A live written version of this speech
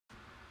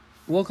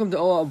Welcome to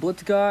All Out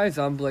Blitz, guys.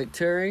 I'm Blake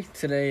Terry.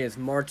 Today is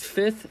March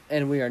 5th,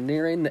 and we are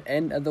nearing the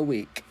end of the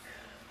week.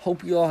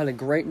 Hope you all had a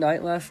great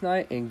night last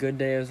night and good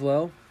day as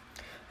well.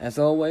 As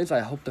always, I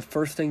hope the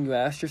first thing you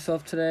ask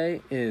yourself today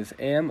is,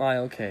 am I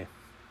okay?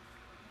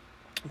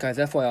 Guys,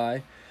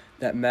 FYI,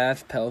 that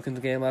Mavs-Pelicans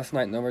game last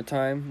night in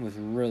overtime was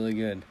really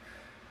good.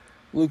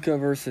 Luka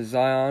versus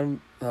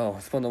Zion,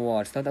 it's fun to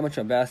watch. Not that much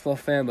of a basketball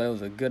fan, but it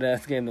was a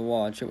good-ass game to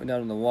watch. It went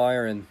down to the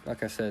wire, and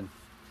like I said,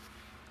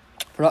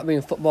 for not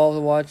being football to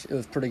watch, it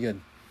was pretty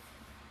good.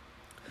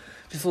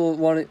 Just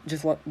wanted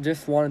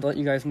to let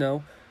you guys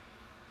know,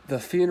 the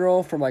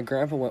funeral for my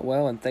grandpa went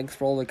well, and thanks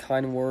for all the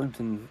kind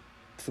words and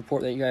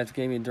support that you guys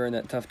gave me during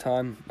that tough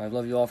time. I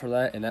love you all for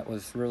that, and that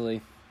was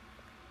really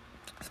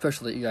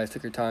special that you guys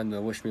took your time to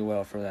wish me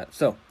well for that.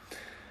 So,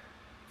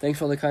 thanks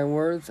for all the kind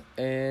words,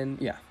 and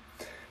yeah.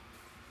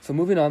 So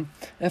moving on,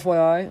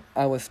 FYI,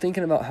 I was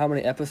thinking about how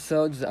many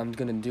episodes that I'm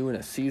going to do in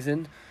a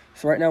season.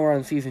 So right now we're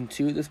on season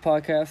 2 of this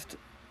podcast,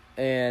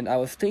 and I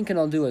was thinking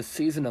I'll do a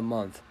season a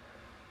month.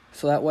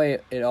 So that way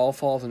it all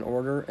falls in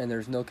order and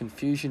there's no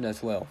confusion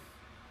as well.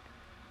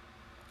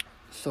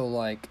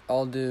 So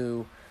I'll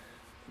do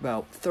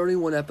about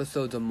 31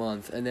 episodes a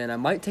month, and then I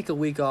might take a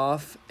week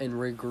off and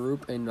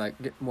regroup and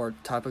get more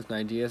topics and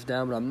ideas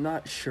down, but I'm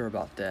not sure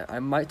about that. I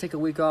might take a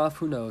week off,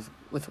 who knows,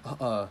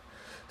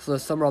 so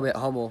this summer I'll be at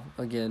Hummel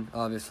again,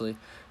 obviously,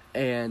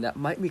 and that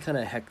might be kind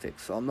of hectic,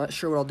 so I'm not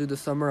sure what I'll do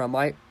this summer. I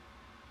might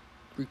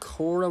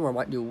record them, or I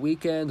might do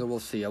weekends, or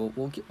we'll see.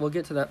 We'll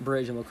get to that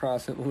bridge, and we'll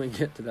cross it when we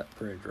get to that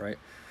bridge, right?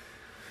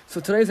 So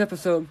today's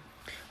episode,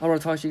 I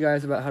want to talk to you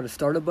guys about how to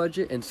start a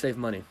budget and save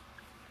money.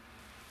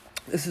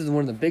 This is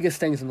one of the biggest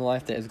things in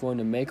life that is going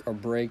to make or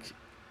break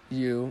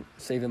you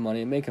saving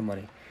money and making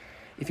money.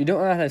 If you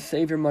don't know how to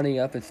save your money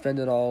up and spend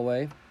it all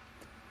away,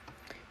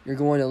 you're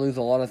going to lose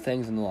a lot of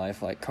things in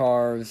life, like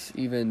cars,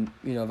 even,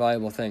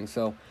 valuable things.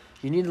 So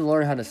you need to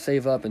learn how to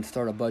save up and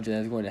start a budget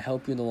that is going to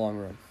help you in the long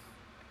run.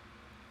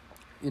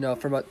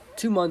 For about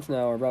 2 months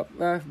now, or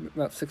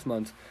about 6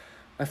 months,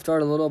 I've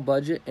started a little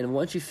budget, and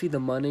once you see the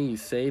money you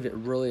save, it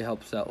really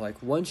helps out.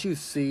 Once you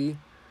see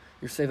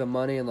you're saving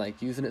money and,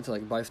 using it to,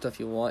 buy stuff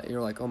you want, and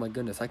you're like, oh my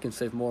goodness, I can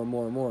save more and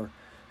more and more.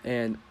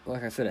 And,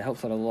 like I said, it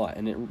helps out a lot,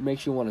 and it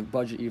makes you want to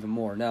budget even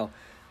more. Now,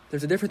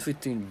 there's a difference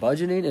between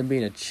budgeting and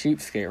being a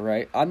cheapskate,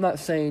 right? I'm not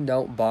saying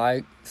don't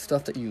buy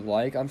stuff that you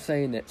like. I'm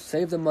saying that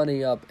save the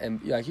money up,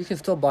 and you can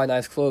still buy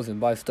nice clothes and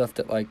buy stuff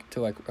that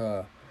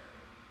to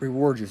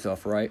reward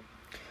yourself, right?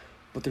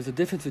 But there's a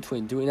difference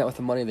between doing that with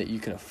the money that you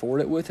can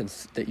afford it with and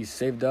that you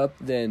saved up,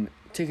 than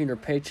taking your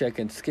paycheck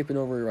and skipping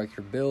over your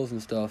bills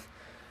and stuff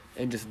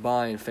and just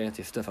buying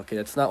fancy stuff. Okay,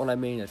 that's not what I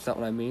mean.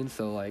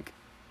 So like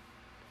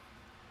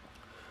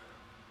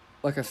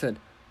I said.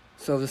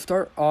 So to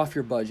start off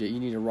your budget, you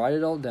need to write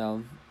it all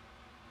down.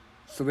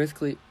 So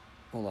basically,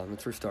 hold on,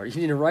 let's restart.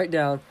 You need to write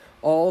down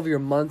all of your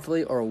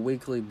monthly or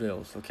weekly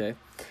bills, okay?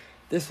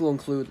 This will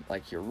include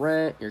your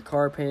rent, your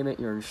car payment,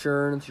 your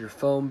insurance, your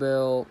phone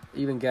bill,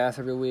 even gas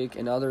every week,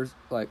 and others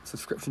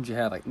subscriptions you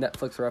have, like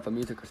Netflix or Apple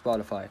Music or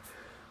Spotify,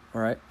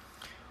 all right?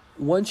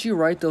 Once you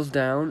write those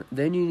down,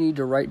 then you need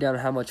to write down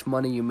how much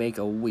money you make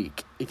a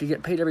week. If you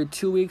get paid every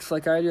 2 weeks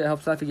like I do, it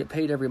helps out. If you get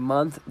paid every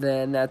month,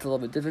 then that's a little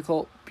bit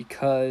difficult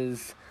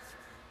because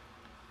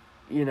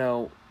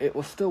it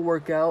will still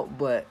work out,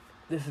 but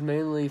this is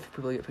mainly for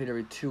people that get paid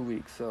every 2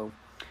 weeks. So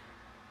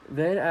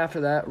then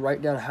after that,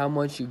 write down how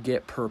much you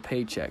get per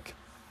paycheck.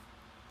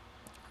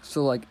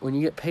 So when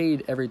you get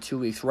paid every 2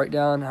 weeks, write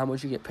down how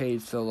much you get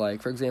paid. So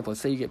for example,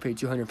 say you get paid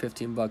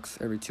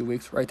 $215 every 2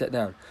 weeks, write that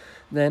down.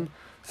 Then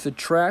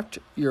subtract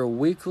your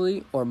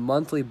weekly or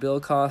monthly bill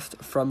cost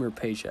from your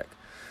paycheck.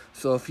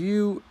 So if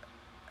you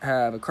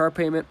have a car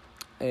payment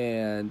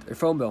and a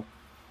phone bill,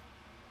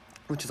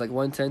 which is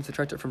 $110,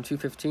 subtract it from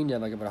 $215, you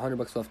have about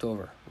 $100 left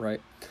over, right?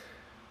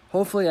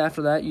 Hopefully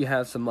after that you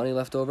have some money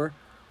left over.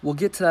 We'll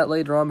get to that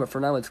later on, but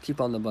for now let's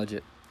keep on the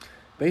budget.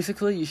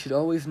 Basically, you should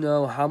always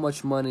know how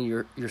much money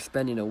you're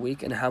spending a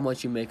week and how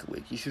much you make a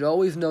week. You should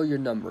always know your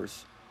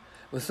numbers.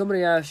 When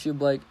somebody asks you,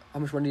 how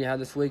much money do you have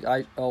this week,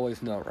 I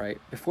always know, right?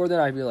 Before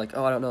then, I'd be like,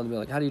 oh, I don't know. And they'd be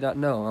like, how do you not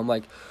know? I'm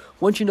like,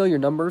 once you know your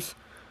numbers,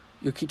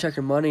 you'll keep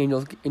checking money,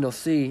 and you'll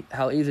see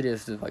how easy it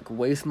is to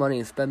waste money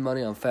and spend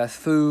money on fast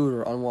food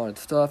or unwanted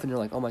stuff, and you're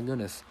like, oh my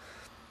goodness,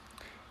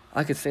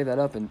 I could save that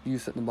up and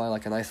use it to buy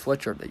a nice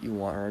sweatshirt that you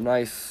want, or a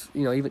nice,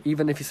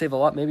 even if you save a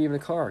lot, maybe even a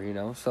car,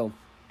 So,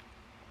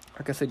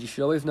 like I said, you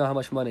should always know how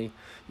much money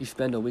you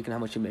spend a week and how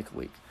much you make a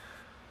week.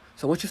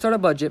 So once you start a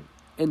budget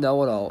and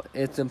know it all,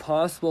 it's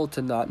impossible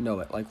to not know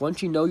it.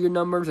 Once you know your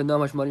numbers and know how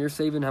much money you're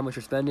saving, how much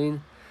you're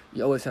spending,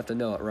 you always have to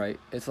know it, right?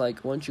 It's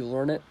once you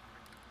learn it,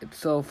 it's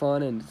so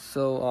fun and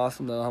so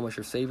awesome to know how much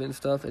you're saving and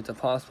stuff. It's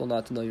impossible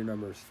not to know your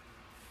numbers.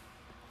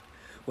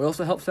 What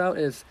also helps out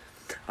is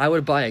I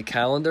would buy a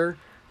calendar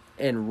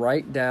and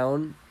write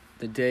down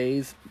the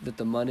days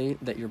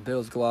that your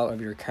bills go out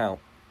of your account.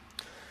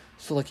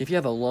 So, if you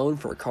have a loan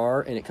for a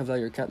car and it comes out of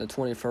your account the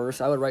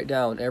 21st, I would write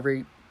down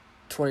every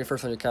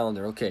 21st on your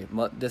calendar. Okay,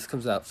 this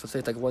comes out. So, say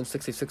it's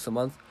 $166 a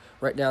month.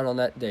 Write down on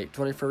that date,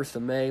 21st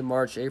of May,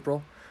 March,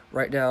 April.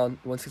 write down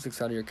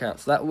 166 out of your account.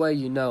 So that way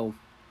you know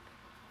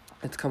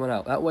it's coming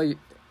out. That way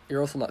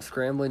you're also not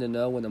scrambling to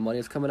know when the money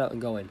is coming out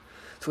and going.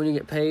 So when you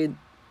get paid,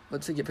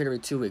 let's say you get paid every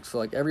 2 weeks. So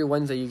like every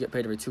Wednesday you get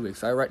paid every 2 weeks.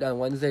 So I write down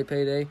Wednesday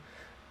payday,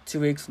 2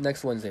 weeks,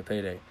 next Wednesday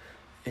payday.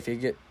 If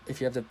you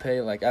have to pay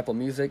like Apple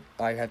Music,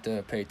 I have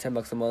to pay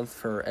 $10 a month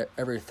for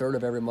every third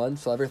of every month.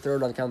 So every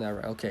third on the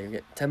calendar, okay, you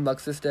get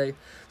 $10 this day.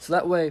 So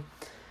that way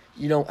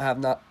you don't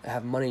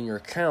have money in your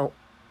account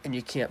and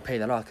you can't pay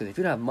that off. Because if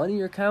you don't have money in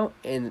your account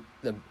and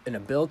a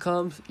bill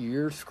comes,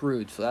 you're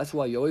screwed. So that's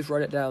why you always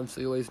write it down so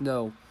you always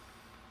know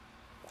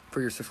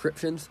for your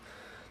subscriptions.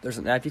 There's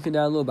an app you can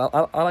download.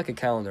 But I like a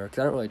calendar because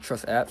I don't really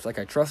trust apps. Like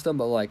I trust them,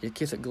 but like in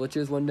case it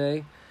glitches one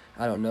day,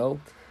 I don't know.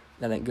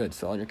 That ain't good.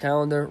 So on your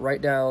calendar,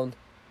 write down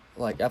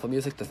like Apple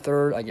Music, the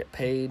 3rd, I get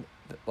paid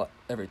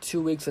every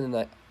 2 weeks, and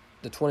then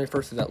the 21st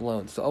is that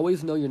loan. So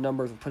always know your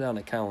numbers and put it on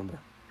a calendar.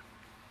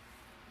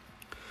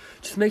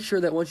 Just make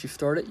sure that once you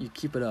start it, you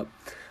keep it up.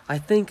 I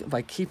think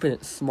by keeping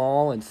it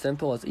small and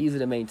simple, it's easy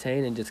to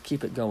maintain and just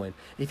keep it going.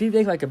 If you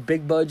make like a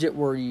big budget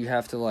where you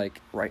have to like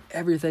write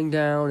everything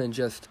down and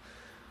just,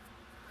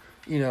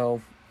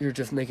 you're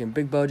just making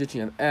big budgets,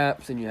 you have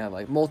apps and you have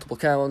like multiple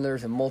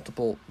calendars and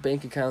multiple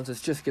bank accounts, it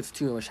just gets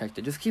too much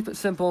hectic. Just keep it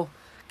simple.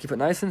 Keep it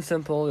nice and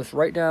simple. Just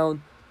write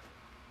down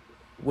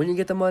when you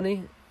get the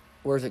money,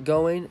 where's it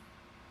going,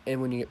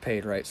 and when you get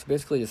paid, right? So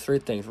basically just 3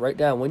 things. Write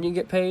down when you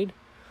get paid,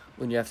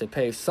 when you have to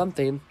pay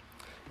something,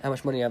 how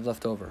much money you have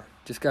left over.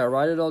 Just got to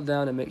write it all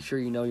down and make sure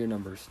you know your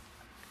numbers.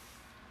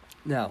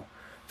 Now,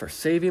 for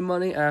saving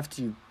money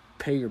after you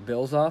pay your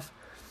bills off,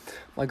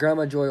 my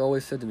Grandma Joy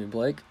always said to me,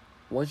 Blake,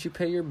 once you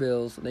pay your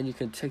bills, then you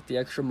can take the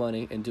extra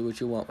money and do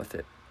what you want with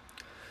it.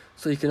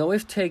 So you can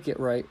always take it,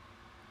 right,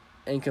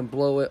 and can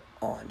blow it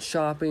on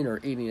shopping or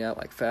eating out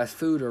like fast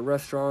food or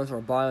restaurants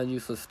or buying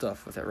useless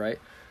stuff with it, right?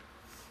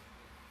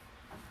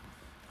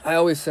 I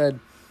always said,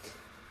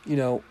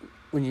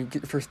 when you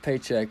get the first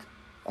paycheck,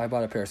 I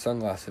bought a pair of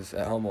sunglasses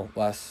at Hummel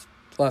last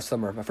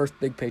summer. My first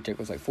big paycheck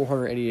was like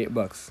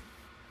 $488.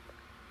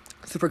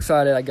 Super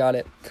excited, I got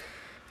it.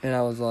 And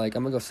I was like,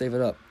 I'm going to go save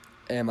it up.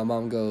 And my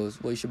mom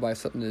goes, well, you should buy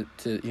something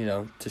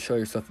to show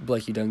yourself,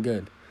 Blake, you done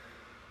good.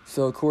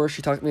 So, of course,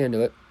 she talked me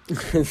into it.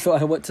 And so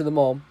I went to the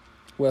mall,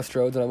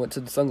 Westroads, and I went to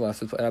the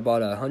sunglasses, and I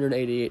bought a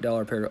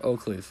 $188 pair of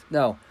Oakleys.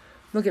 Now,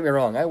 don't get me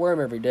wrong, I wear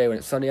them every day when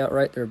it's sunny out,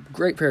 right? They're a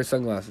great pair of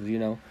sunglasses,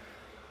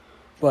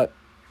 But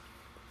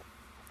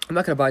I'm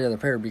not going to buy another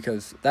pair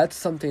because that's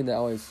something that I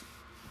always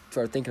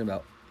started thinking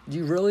about. Do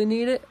you really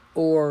need it,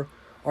 or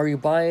are you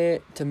buying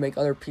it to make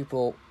other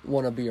people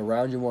want to be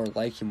around you more,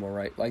 like you more,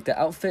 right? Like the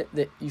outfit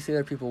that you see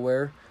other people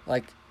wear,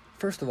 like,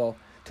 first of all,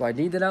 do I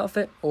need that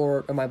outfit,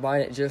 or am I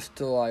buying it just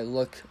to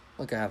look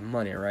like I have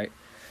money, right?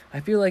 I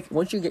feel like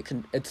once you get,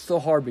 it's so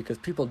hard because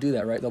people do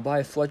that, right? They'll buy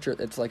a sweatshirt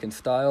that's like in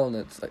style and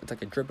it's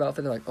like a drip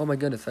outfit. They're like, oh my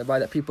goodness, if I buy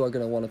that, people are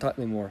going to want to talk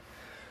to me more.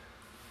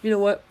 You know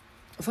what?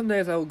 Some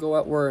days I will go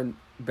out wearing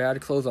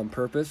bad clothes on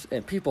purpose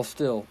and people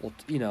still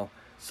will,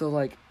 So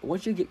like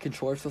once you get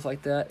control of stuff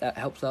like that, that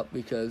helps out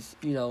because,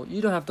 you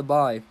don't have to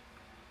buy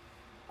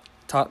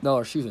top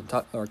dollar shoes and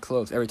top dollar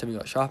clothes every time you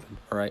go shopping,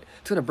 all right?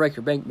 It's going to break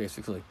your bank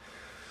basically.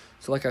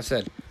 So like I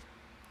said,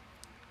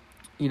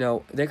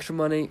 the extra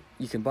money,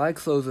 you can buy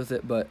clothes with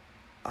it, but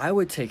I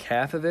would take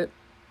half of it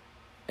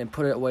and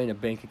put it away in a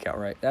bank account,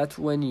 right? That's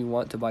when you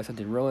want to buy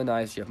something really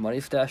nice. You have money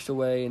stashed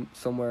away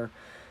somewhere,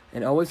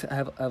 and always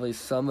have at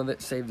least some of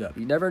it saved up.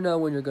 You never know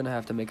when you're going to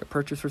have to make a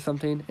purchase for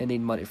something and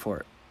need money for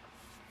it.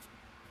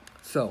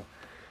 So,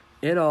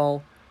 in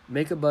all,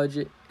 make a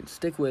budget and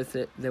stick with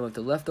it. Then with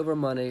the leftover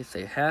money,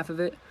 save half of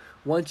it.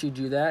 Once you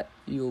do that,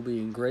 you will be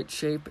in great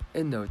shape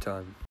in no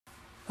time.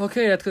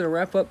 Okay, that's going to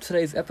wrap up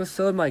today's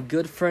episode. My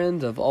good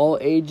friends of all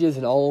ages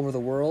and all over the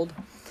world.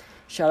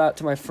 Shout out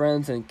to my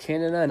friends in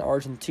Canada and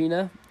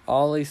Argentina.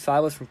 Ollie,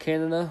 Silas from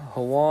Canada,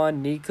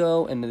 Juan,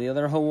 Nico, and the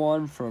other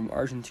Juan from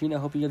Argentina.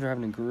 Hope you guys are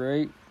having a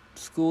great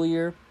school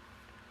year.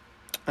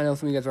 I know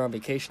some of you guys are on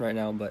vacation right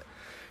now, but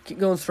keep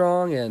going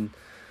strong, and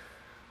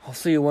I'll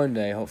see you one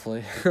day,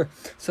 hopefully.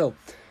 So,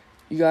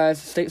 you guys,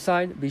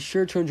 stateside, be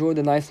sure to enjoy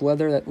the nice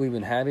weather that we've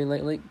been having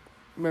lately.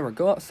 Remember,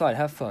 go outside,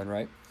 have fun,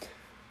 right?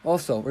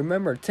 Also,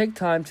 remember, take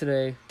time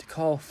today to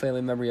call a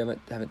family member you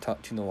haven't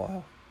talked to in a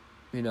while.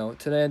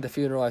 Today at the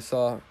funeral, I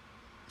saw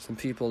some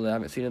people that I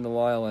haven't seen in a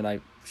while, and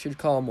I should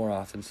call them more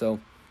often. So,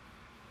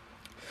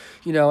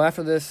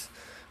 after this,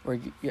 or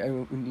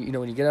when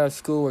you get out of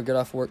school or get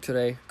off work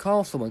today,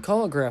 call someone,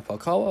 call a grandpa,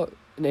 call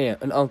an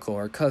aunt, an uncle,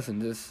 or a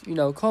cousin. Just,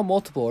 call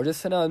multiple, or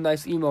just send out a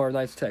nice email or a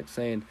nice text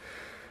saying,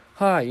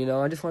 hi,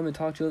 I just wanted to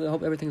talk to you. I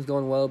hope everything's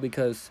going well,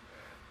 because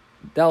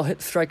that'll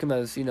strike them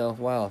as,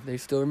 wow, they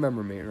still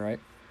remember me, right?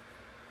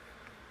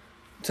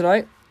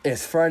 Tonight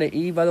is Friday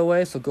Eve, by the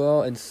way, so go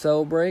out and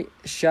celebrate.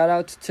 Shout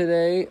out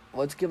today.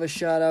 Let's give a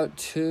shout out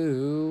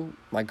to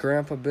my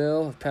grandpa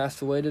Bill, who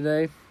passed away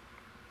today.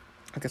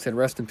 Like I said,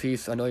 rest in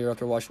peace. I know you're out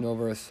there watching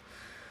over us.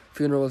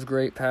 Funeral was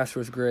great. Pastor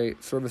was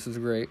great. Service was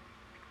great.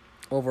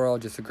 Overall,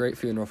 just a great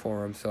funeral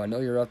for him. So I know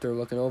you're out there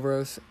looking over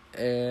us.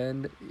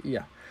 And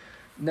yeah.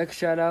 Next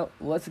shout out,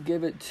 let's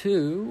give it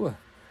to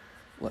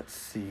let's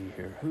see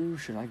here. Who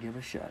should I give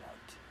a shout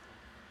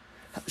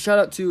out to? Shout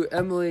out to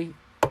Emily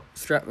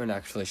Stratman,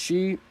 actually.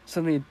 She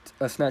sent me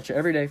a Snapchat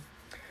every day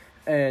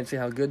and say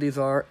how good these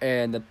are.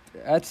 And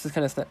that's the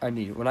kind of stuff I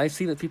need. When I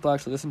see that people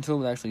actually listen to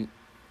them and actually,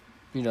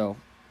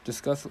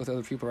 discuss it with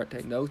other people,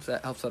 take notes,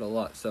 that helps out a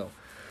lot. So,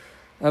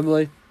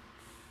 Emily,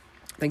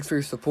 thanks for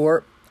your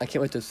support. I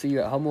can't wait to see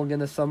you at Hummel again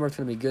this summer. It's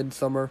going to be a good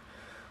summer.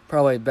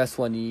 Probably the best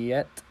one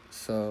yet.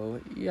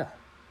 So, yeah.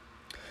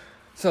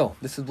 So,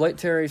 this is Blake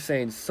Terry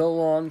saying so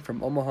long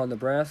from Omaha,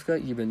 Nebraska.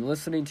 You've been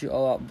listening to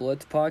All Out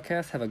Blitz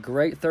podcast. Have a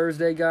great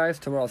Thursday, guys.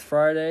 Tomorrow's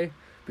Friday.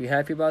 Be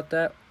happy about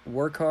that.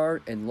 Work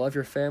hard and love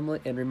your family.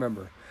 And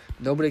remember,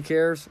 nobody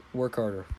cares. Work harder.